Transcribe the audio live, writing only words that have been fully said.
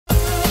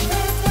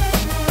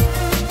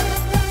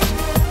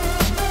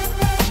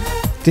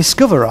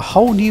Discover a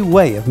whole new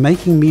way of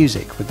making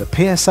music with the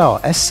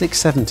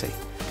PSR-S670,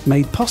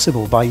 made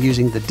possible by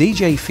using the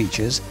DJ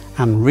features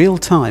and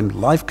real-time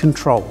live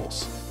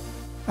controls.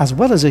 As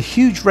well as a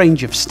huge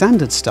range of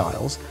standard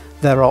styles,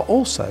 there are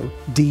also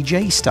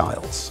DJ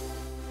styles.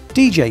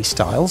 DJ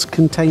styles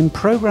contain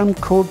programmed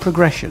chord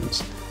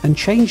progressions and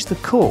change the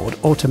chord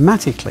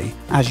automatically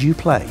as you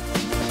play.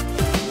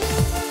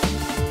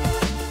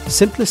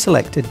 Simply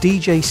select a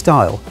DJ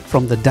style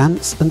from the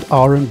Dance and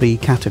R&B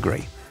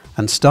category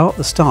and start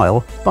the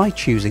style by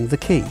choosing the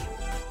key.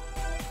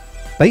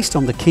 Based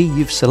on the key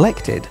you've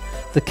selected,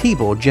 the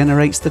keyboard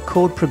generates the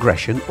chord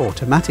progression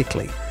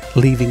automatically,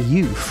 leaving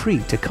you free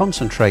to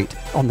concentrate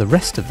on the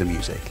rest of the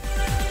music.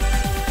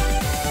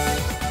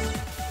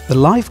 The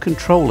live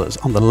controllers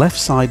on the left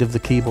side of the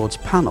keyboard's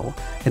panel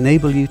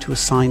enable you to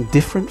assign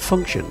different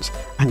functions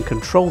and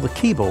control the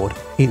keyboard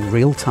in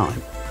real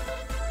time.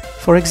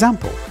 For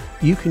example,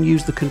 you can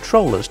use the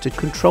controllers to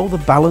control the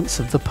balance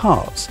of the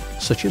parts,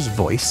 such as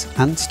voice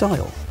and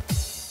style.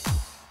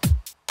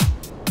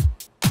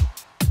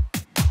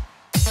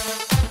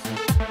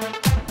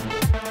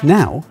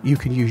 Now you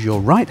can use your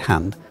right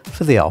hand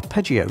for the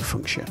arpeggio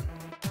function.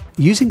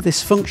 Using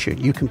this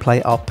function, you can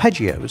play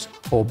arpeggios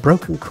or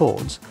broken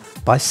chords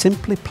by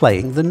simply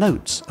playing the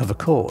notes of a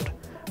chord.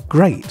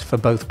 Great for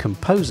both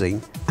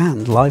composing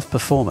and live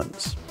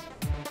performance.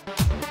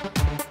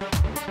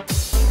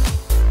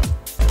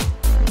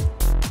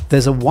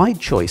 There's a wide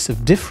choice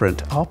of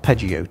different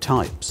arpeggio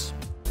types.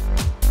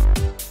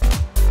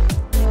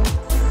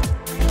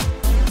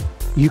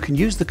 You can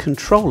use the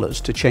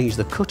controllers to change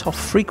the cut-off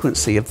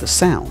frequency of the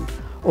sound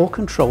or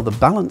control the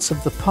balance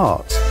of the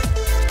parts.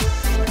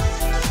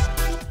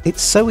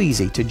 It's so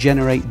easy to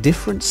generate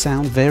different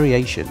sound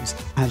variations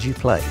as you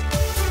play.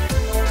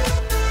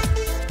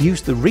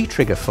 Use the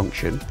retrigger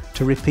function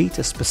to repeat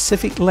a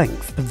specific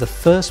length of the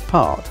first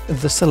part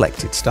of the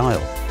selected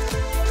style.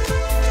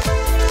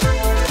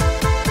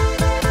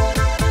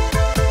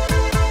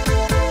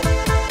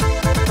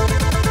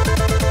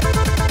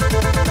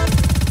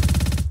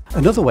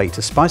 Another way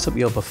to spice up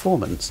your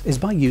performance is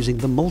by using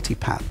the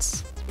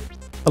multipads.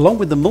 Along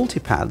with the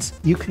multipads,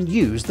 you can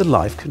use the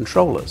live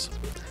controllers.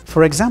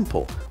 For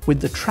example, with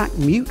the track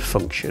mute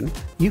function,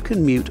 you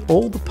can mute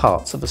all the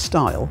parts of a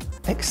style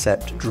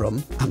except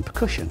drum and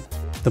percussion.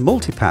 The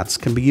multipads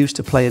can be used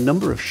to play a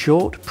number of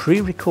short,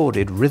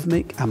 pre-recorded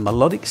rhythmic and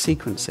melodic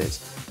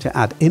sequences to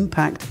add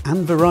impact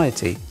and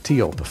variety to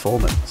your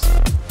performance.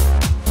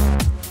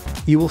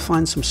 You will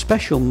find some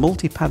special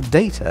multipad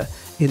data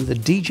in the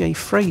DJ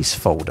phrase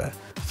folder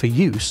for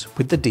use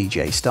with the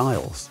DJ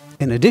styles.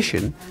 In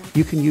addition,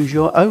 you can use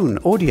your own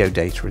audio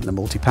data in the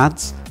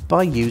multipads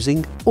by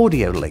using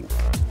Audio Link.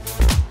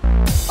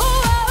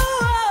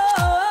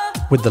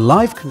 With the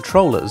live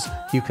controllers,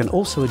 you can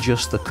also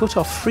adjust the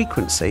cut-off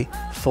frequency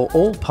for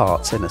all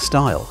parts in a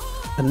style,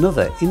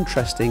 another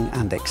interesting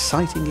and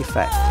exciting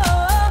effect.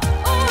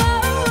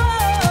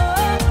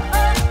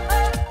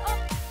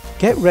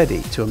 Get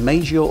ready to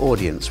amaze your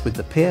audience with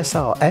the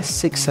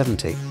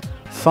PSR-S670,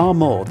 far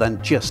more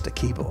than just a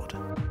keyboard.